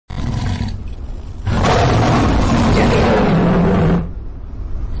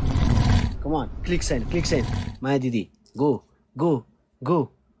Come on. Click send. Click send. Maya Didi. Go. Go.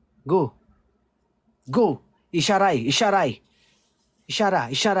 Go. Go. Go. Isharai. Isharai. Ishara.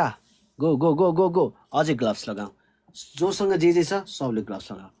 Ishara. Go. Go. Go. Go. Go. अझै gloves लगाऊ. जोसँग जे जे छ सबले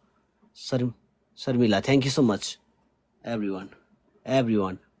gloves लगाऊ. Sarmila, thank you so much.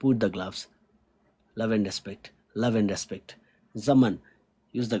 Everyone, put the gloves. Love and respect. Love and respect. Zaman,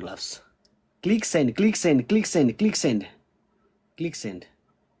 use the gloves. Click send. Click send. Click send. Click send. Click send.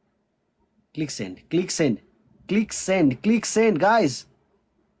 Click send. Click send. Click send. Click send, guys.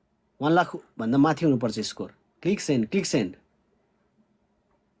 1 lakh भन्दा माथि हुनुपर्छ score. Click send. Click send.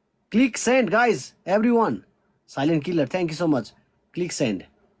 Click send, guys. Everyone. Silent killer, thank you so much. Click send.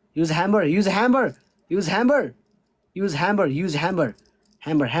 Use hammer. Use hammer. Use hammer. Use hammer. Use hammer.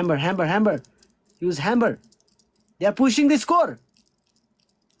 Hammer. Hammer. Hammer. Hammer. Use hammer. They are pushing the score.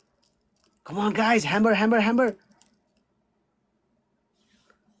 Come on, guys. Hammer. Hammer. Hammer.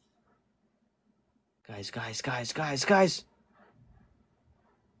 Guys.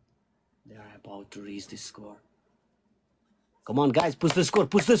 They are about to reach the score. Come on, guys. Push the score.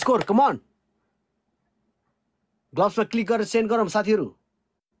 Push the score. Come on. Gloves में click गरेर send गरौँ साथीहरु.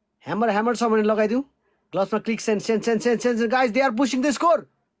 Hammer छ भने लगाइदिऊ. Gloves में click send. Guys, they are pushing the score.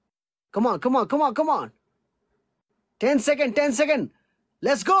 Come on. 10 second.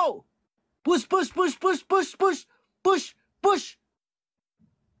 Let's go. Push.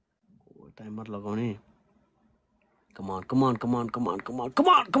 Timer लगाउने. Come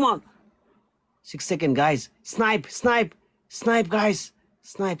on. 6 seconds, guys. Snipe, guys.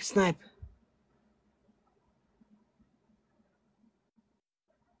 Snipe.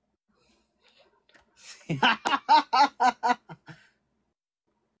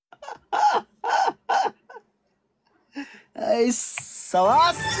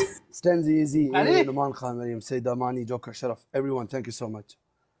 Sawas. Stands easy. Numan Khan, Mariam, Sayyid Amani, Joker, Sharaf. Everyone, thank you so much.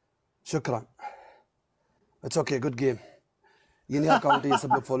 Shukran. It's okay, good game. ये नहीं account है, ये सब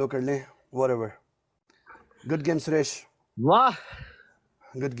लोग follow कर लें. Whatever. Good game, Suresh. वाह.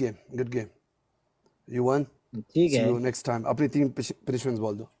 Good game. You won. ठीक है. See you next time. अपनी 3 punishments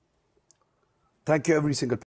बोल दो. Thank you every single